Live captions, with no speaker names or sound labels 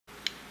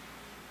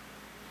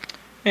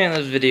In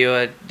this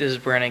video, this is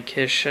Brandon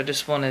Kish. I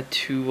just wanted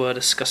to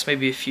discuss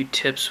maybe a few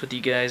tips with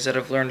you guys that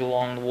I've learned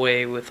along the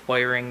way with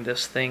wiring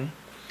this thing.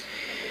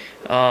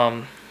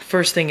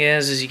 First thing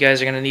is you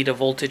guys are going to need a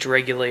voltage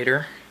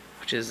regulator,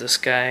 which is this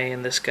guy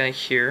and this guy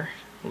here,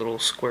 little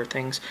square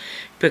things.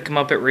 Pick them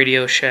up at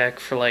Radio Shack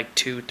for like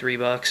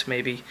 $2-3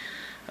 maybe.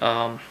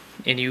 And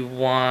if you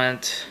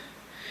want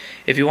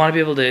to be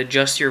able to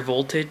adjust your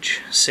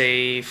voltage,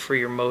 say for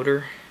your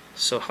motor,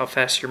 so how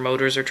fast your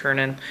motors are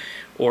turning,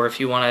 or if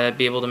you want to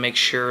be able to make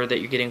sure that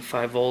you're getting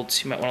 5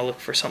 volts, you might want to look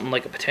for something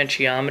like a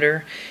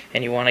potentiometer,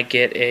 and you want to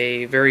get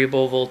a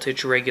variable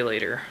voltage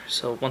regulator.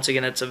 So once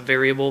again, it's a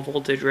variable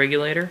voltage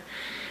regulator,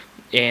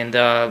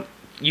 and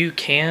you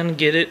can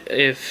get it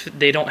if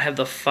they don't have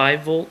the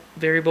 5 volt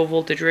variable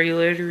voltage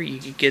regulator. You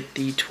can get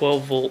the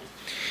 12 volt.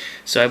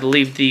 So I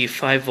believe the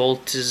 5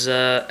 volt is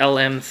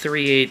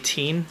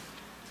LM318.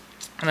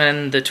 And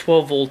then the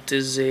 12 volt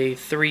is a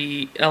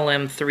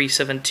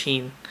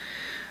LM317,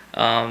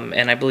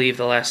 and I believe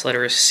the last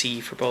letter is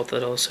C for both of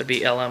those, so it'd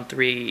be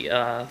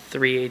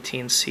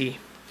LM318C. And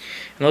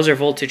those are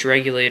voltage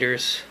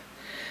regulators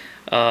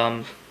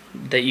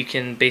that you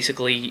can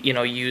basically,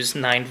 use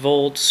 9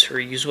 volts or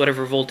use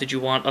whatever voltage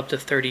you want up to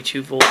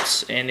 32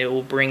 volts, and it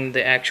will bring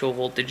the actual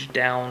voltage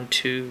down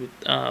to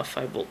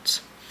 5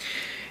 volts.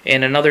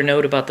 And another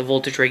note about the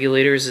voltage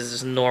regulators is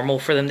it's normal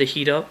for them to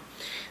heat up.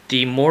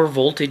 The more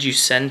voltage you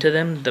send to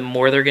them, the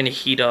more they're going to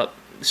heat up.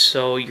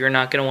 So you're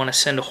not going to want to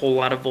send a whole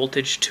lot of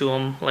voltage to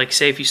them. Like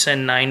say if you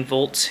send 9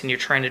 volts and you're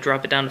trying to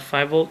drop it down to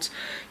 5 volts,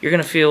 you're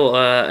going to feel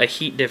a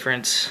heat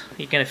difference.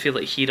 You're going to feel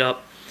it heat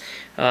up.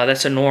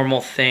 That's a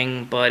normal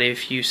thing, but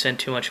if you send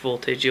too much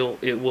voltage,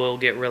 it will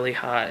get really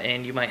hot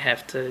and you might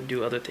have to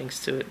do other things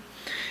to it.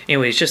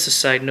 Anyways, just a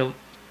side note.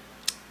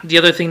 The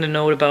other thing to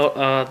note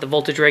about the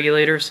voltage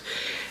regulators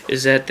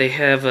is that they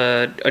have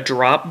a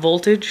drop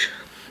voltage.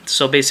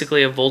 So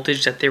basically a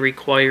voltage that they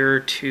require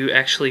to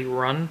actually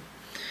run,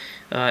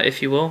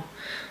 if you will.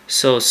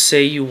 So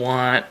say you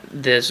want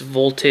this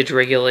voltage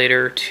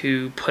regulator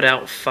to put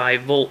out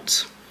 5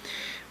 volts.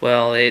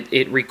 Well,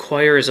 it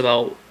requires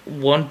about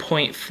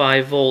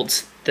 1.5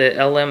 volts. The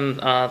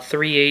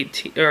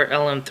LM318 or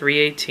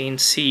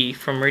LM318C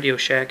from Radio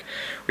Shack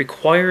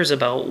requires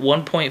about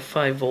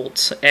 1.5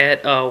 volts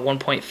at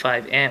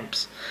 1.5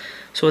 amps.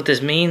 So what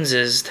this means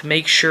is to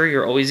make sure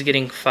you're always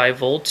getting 5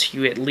 volts,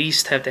 you at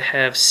least have to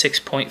have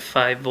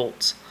 6.5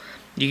 volts.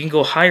 You can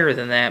go higher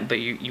than that,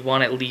 but you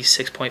want at least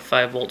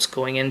 6.5 volts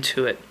going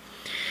into it.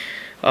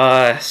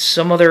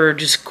 Some other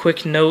just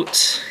quick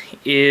notes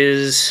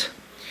is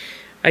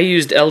I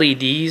used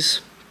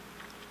LEDs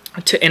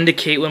to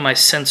indicate when my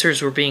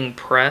sensors were being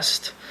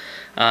pressed,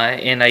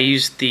 and I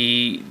used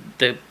the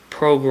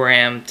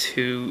program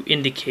to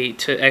indicate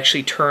to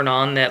actually turn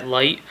on that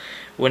light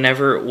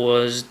whenever it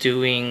was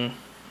doing,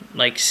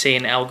 like, say,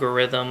 an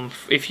algorithm.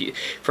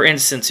 For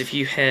instance, if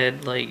you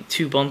had like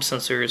 2 bump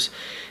sensors,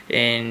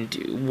 and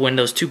when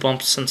those 2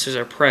 bump sensors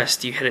are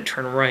pressed, you had it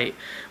turn right.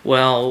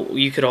 Well,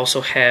 you could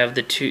also have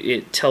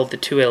tell the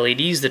 2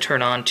 LEDs to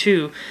turn on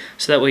too,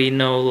 so that way you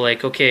know,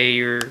 like, okay,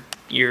 your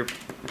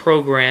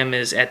program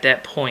is at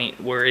that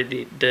point where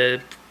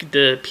the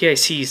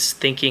PIC is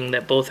thinking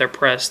that both are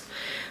pressed.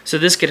 So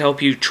this could help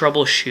you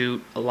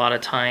troubleshoot a lot of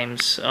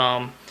times.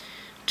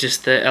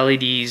 Just the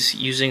LEDs,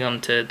 using them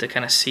to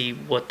kind of see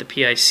what the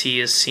PIC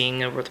is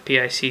seeing or what the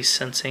PIC is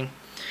sensing.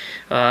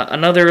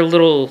 Another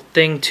little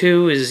thing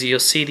too is you'll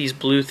see these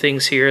blue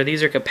things here.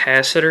 These are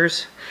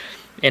capacitors,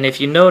 and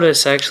if you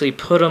notice, I actually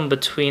put them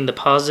between the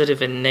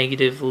positive and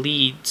negative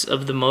leads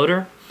of the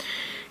motor.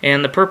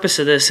 And the purpose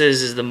of this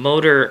is the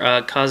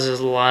motor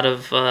causes a lot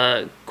of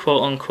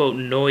quote-unquote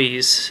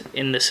noise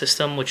in the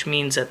system, which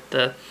means that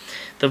the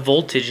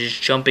voltage is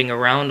jumping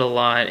around a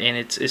lot, and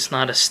it's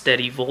not a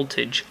steady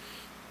voltage.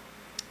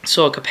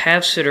 So a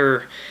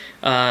capacitor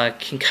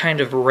can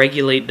kind of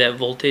regulate that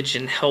voltage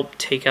and help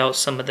take out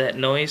some of that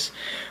noise,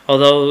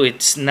 although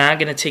it's not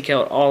going to take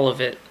out all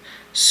of it.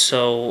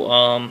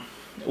 So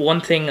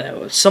one thing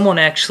that someone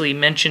actually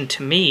mentioned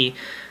to me,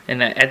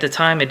 and at the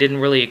time it didn't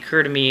really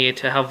occur to me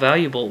to how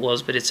valuable it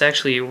was, but it's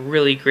actually a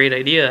really great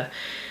idea.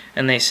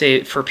 And they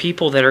say for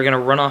people that are going to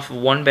run off of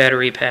 1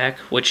 battery pack,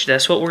 which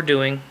that's what we're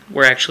doing,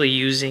 we're actually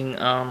using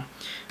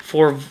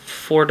 4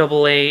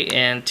 AA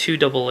and 2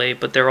 AA,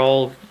 but they're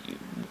all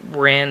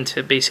ran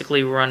to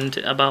basically run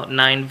to about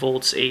 9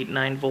 volts,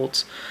 9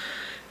 volts,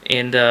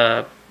 and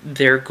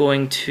they're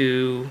going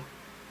to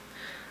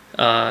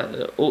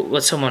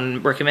what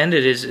someone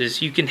recommended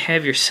is you can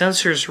have your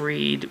sensors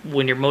read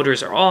when your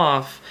motors are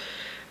off,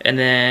 and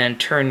then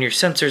turn your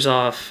sensors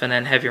off, and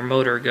then have your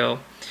motor go.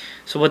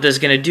 So what that's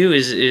going to do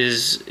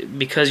is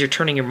because you're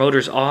turning your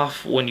motors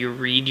off when you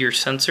read your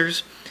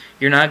sensors,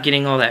 you're not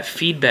getting all that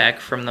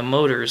feedback from the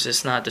motors.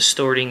 It's not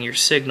distorting your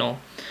signal.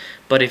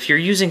 But if you're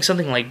using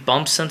something like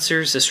bump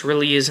sensors, this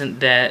really isn't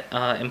that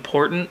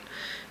important.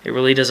 It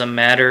really doesn't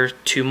matter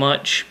too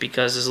much,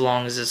 because as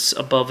long as it's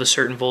above a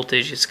certain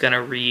voltage, it's going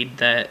to read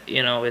that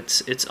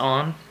it's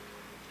on.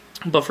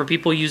 But for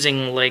people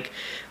using, like,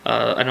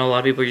 I know a lot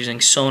of people are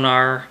using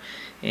sonar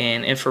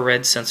and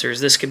infrared sensors.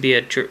 This could be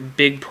a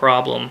big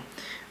problem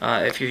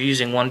if you're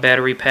using one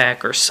battery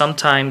pack, or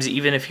sometimes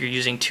even if you're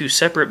using two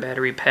separate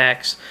battery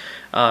packs.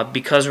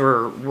 Because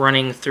we're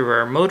running through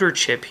our motor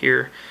chip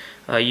here,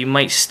 you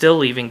might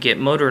still even get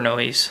motor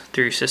noise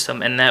through your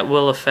system, and that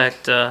will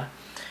affect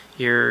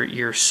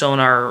your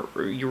sonar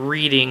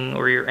reading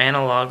or your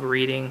analog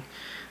reading,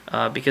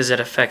 because it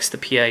affects the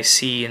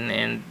PIC,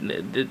 and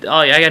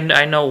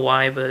I know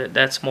why, but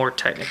that's more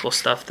technical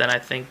stuff than I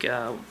think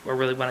I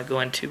really want to go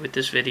into with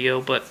this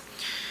video. But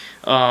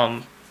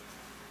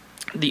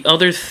the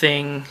other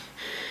thing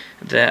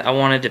that I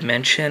wanted to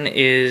mention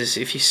is,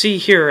 if you see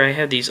here, I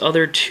have these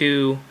other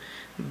two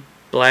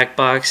black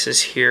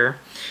boxes here,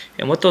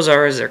 and what those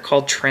are is they're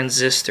called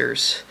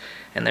transistors,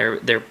 and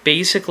they're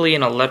basically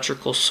an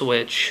electrical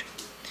switch.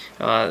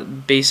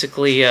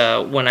 Basically,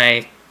 when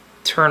I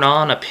turn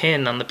on a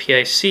pin on the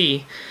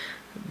PIC,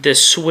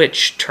 this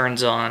switch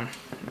turns on,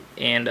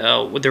 and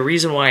the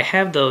reason why I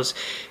have those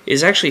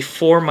is actually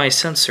for my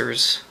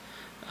sensors.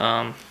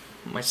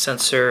 My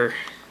sensor,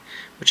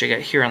 which I got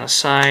here on the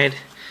side,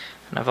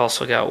 and I've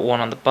also got one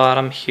on the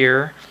bottom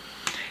here.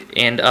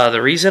 And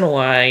the reason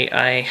why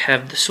I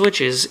have the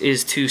switches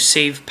is to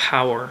save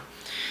power,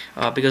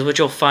 because what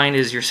you'll find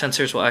is your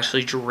sensors will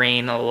actually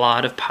drain a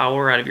lot of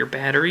power out of your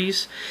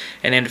batteries.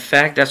 And in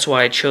fact, that's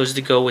why I chose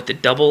to go with the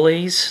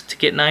AA's to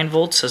get 9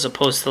 volts as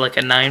opposed to like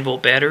a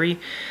 9-volt battery,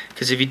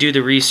 because if you do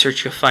the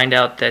research, you'll find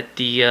out that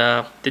the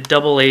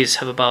AA's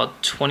have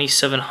about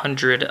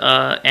 2,700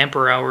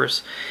 ampere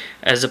hours,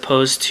 as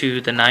opposed to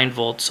the 9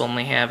 volts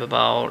only have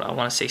about, I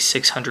want to say,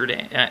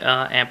 600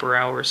 ampere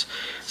hours.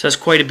 So that's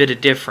quite a bit of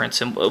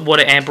difference. And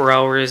what an ampere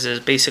hour is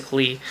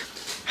basically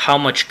how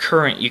much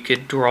current you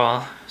could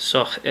draw.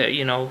 So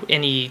you know,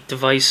 any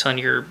device on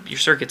your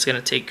circuit's going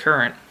to take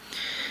current,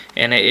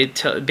 and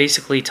it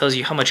basically tells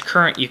you how much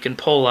current you can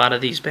pull out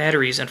of these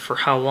batteries and for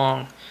how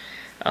long.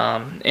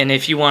 And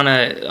if you want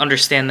to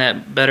understand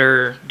that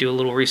better, do a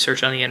little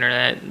research on the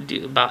internet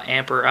about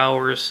ampere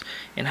hours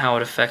and how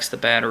it affects the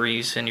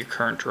batteries and your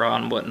current draw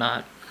and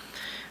whatnot.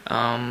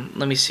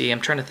 Let me see,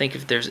 I'm trying to think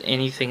if there's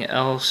anything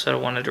else that I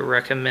wanted to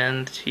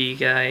recommend to you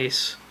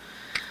guys.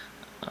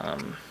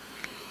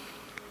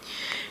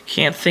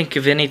 Can't think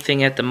of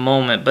anything at the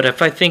moment, but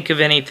if I think of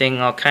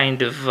anything, I'll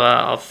kind of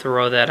I'll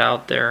throw that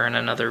out there in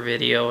another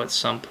video at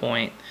some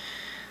point.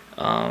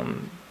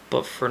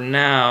 But for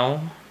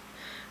now,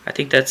 I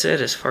think that's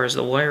it as far as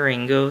the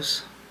wiring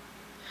goes.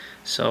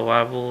 So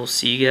I will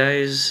see you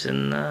guys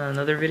in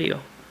another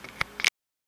video.